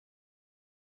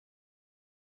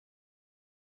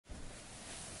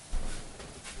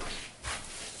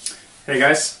Hey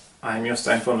guys, I'm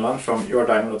YourDyno from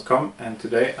YourDyno.com, and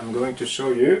today I'm going to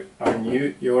show you our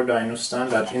new YourDyno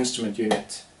Standard instrument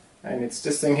unit. And it's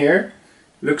this thing here.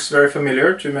 Looks very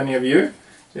familiar to many of you.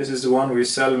 This is the one we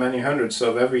sell many hundreds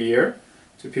of every year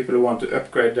to people who want to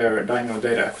upgrade their Dyno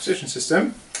data acquisition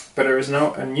system. But there is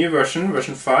now a new version,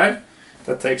 version 5,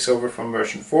 that takes over from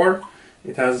version 4.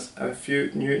 It has a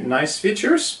few new nice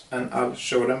features, and I'll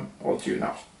show them all to you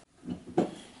now.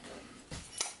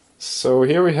 So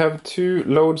here we have two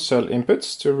load cell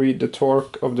inputs to read the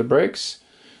torque of the brakes,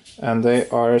 and they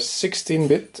are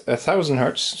 16-bit 1000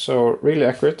 Hz, so really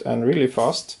accurate and really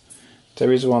fast.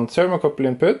 There is one thermocouple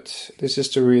input. This is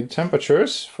to read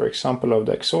temperatures, for example of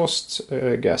the exhaust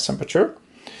gas temperature.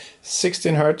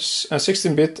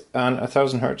 16-bit and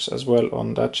 1000 Hz as well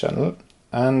on that channel,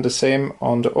 and the same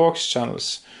on the aux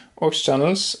channels. Aux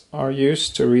channels are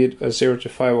used to read a 0 to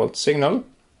 5 volt signal.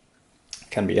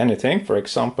 Can be anything, for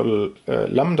example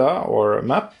lambda or a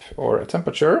map or a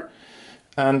temperature.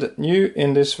 And new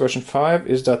in this version 5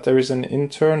 is that there is an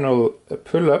internal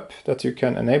pull-up that you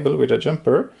can enable with a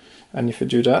jumper, and if you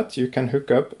do that you can hook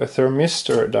up a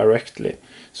thermistor directly.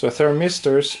 So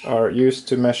thermistors are used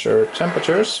to measure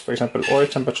temperatures, for example oil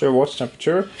temperature, water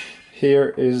temperature.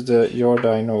 Here is the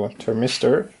YourDyno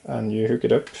thermistor, and you hook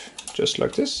it up just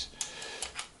like this.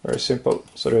 Very simple.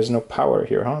 So there is no power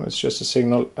here, it's just a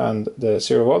signal and the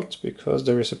 0 volt because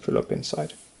there is a pull-up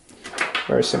inside.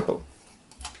 Very simple.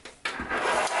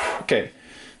 Okay,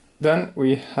 then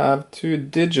we have two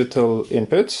digital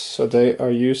inputs. So they are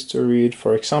used to read,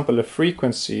 for example, a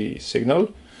frequency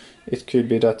signal. It could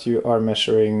be that you are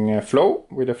measuring flow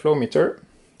with a flow meter.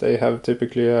 They have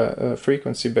typically a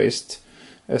frequency-based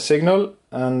signal,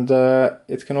 and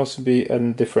it can also be a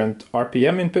different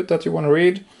RPM input that you want to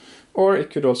read. Or it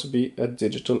could also be a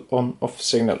digital on-off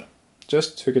signal.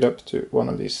 Just hook it up to one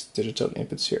of these digital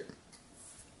inputs here.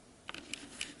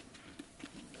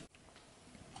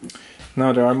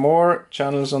 Now there are more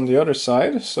channels on the other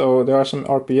side, so there are some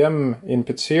RPM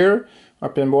inputs here.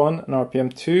 RPM 1 and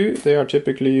RPM 2, they are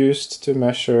typically used to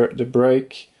measure the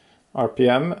brake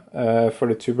RPM for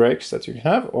the two brakes that you can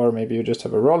have, or maybe you just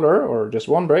have a roller or just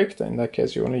one brake, then in that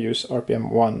case you only use RPM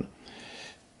 1.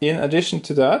 In addition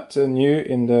to that, new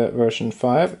in the version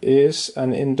 5 is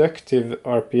an inductive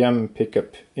RPM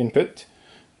pickup input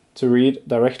to read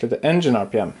directly the engine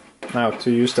RPM. Now to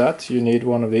use that you need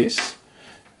one of these.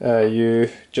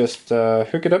 You just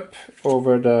hook it up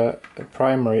over the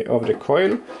primary of the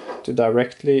coil to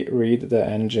directly read the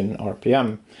engine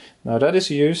RPM. Now that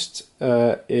is used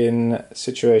in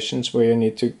situations where you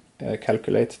need to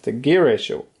calculate the gear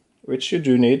ratio, which you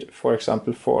do need, for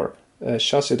example, for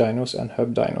chassis dynos and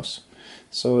hub dynos.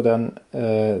 So then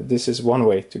this is one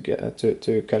way to get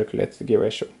to calculate the gear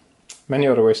ratio. Many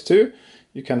other ways too.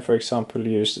 You can, for example,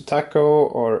 use the TACO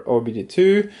or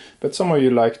OBD2, but some of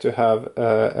you like to have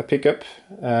a pickup,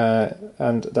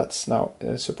 and that's now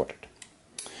supported.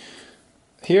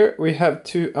 Here we have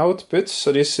two outputs.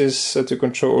 So this is to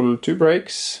control two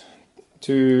brakes,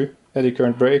 two eddy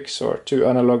current brakes, or two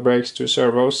analog brakes, two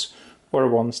servos, or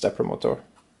one stepper motor.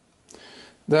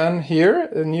 Then here,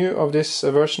 new of this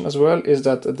version as well, is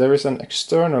that there is an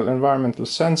external environmental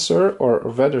sensor, or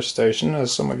weather station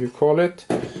as some of you call it.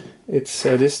 It's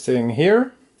this thing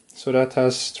here. So that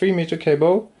has 3-meter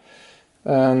cable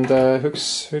and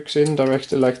hooks in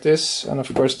directly like this, and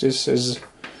of course this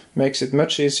makes it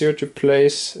much easier to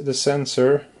place the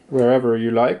sensor wherever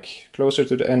you like, closer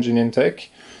to the engine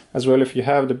intake. As well, if you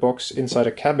have the box inside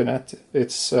a cabinet,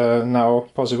 it's now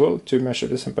possible to measure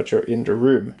the temperature in the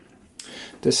room.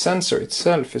 The sensor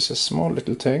itself is a small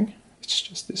little thing. It's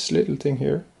just this little thing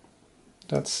here.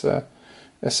 That's a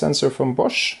sensor from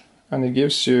Bosch, and it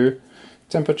gives you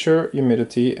temperature,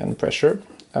 humidity and pressure.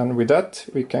 And with that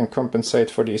we can compensate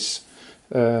for these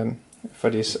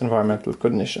environmental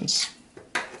conditions.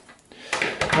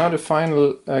 Now the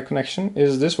final connection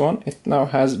is this one. It now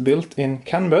has built-in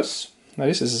CAN bus. Now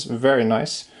this is very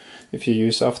nice. If you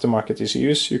use aftermarket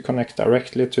ECUs, you connect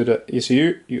directly to the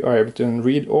ECU. You are able to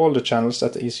read all the channels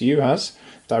that the ECU has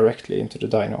directly into the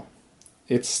dyno.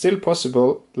 It's still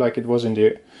possible, like it was in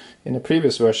the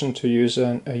previous version, to use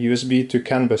a USB to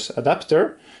CAN bus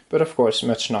adapter, but of course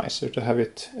much nicer to have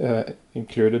it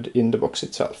included in the box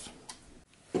itself.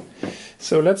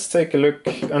 So let's take a look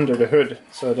under the hood.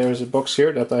 So there is a box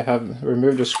here that I have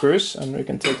removed the screws, and we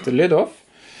can take the lid off.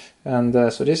 And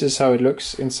so this is how it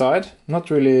looks inside. Not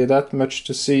really that much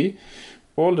to see.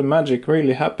 All the magic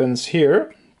really happens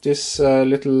here. This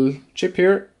little chip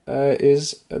here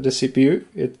is the CPU.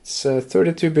 It's a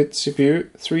 32-bit CPU,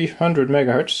 300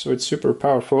 MHz, so it's super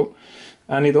powerful.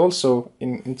 And it also,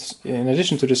 in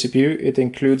addition to the CPU, it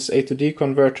includes A to D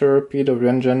converter,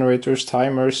 PWM generators,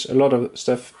 timers, a lot of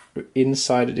stuff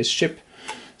inside this chip.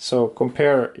 So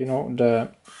compare, you know,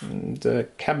 the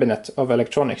cabinet of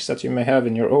electronics that you may have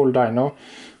in your old dyno.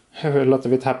 A lot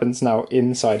of it happens now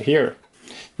inside here.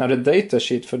 Now the data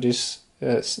sheet for this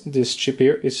chip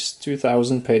here is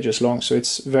 2000 pages long, so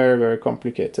it's very, very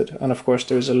complicated. And of course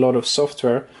there's a lot of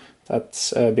software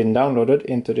that's been downloaded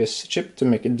into this chip to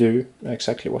make it do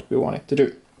exactly what we want it to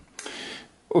do.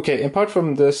 Okay, apart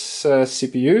from this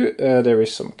CPU, there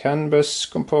is some CAN bus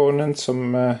components,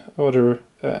 some other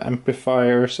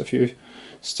amplifiers, a few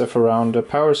stuff around the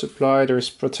power supply, there is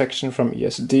protection from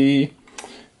ESD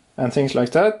and things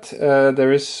like that.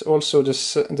 There is also the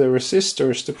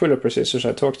resistors, the pull-up resistors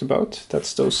I talked about.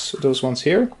 That's those ones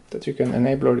here that you can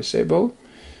enable or disable.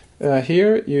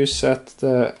 Here you set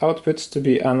the outputs to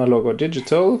be analog or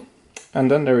digital, and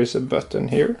then there is a button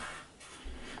here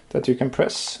that you can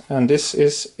press, and this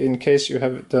is in case you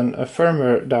have done a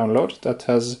firmware download that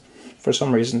has for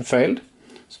some reason failed.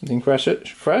 Something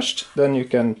crashed, then you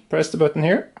can press the button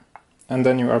here, and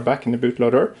then you are back in the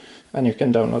bootloader, and you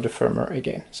can download the firmware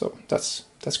again. So that's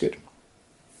good.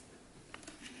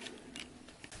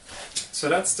 So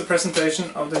that's the presentation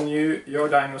of the new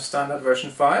YourDyno Standard version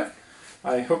 5.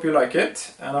 I hope you like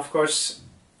it, and of course,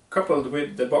 coupled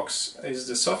with the box is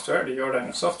the software, the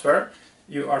YourDyno software.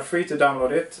 You are free to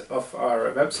download it off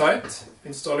our website,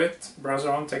 install it, browse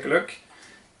around, take a look.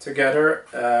 Together,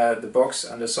 the box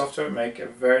and the software make a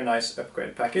very nice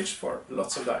upgrade package for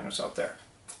lots of dynos out there.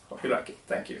 Hope you like it.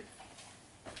 Thank you.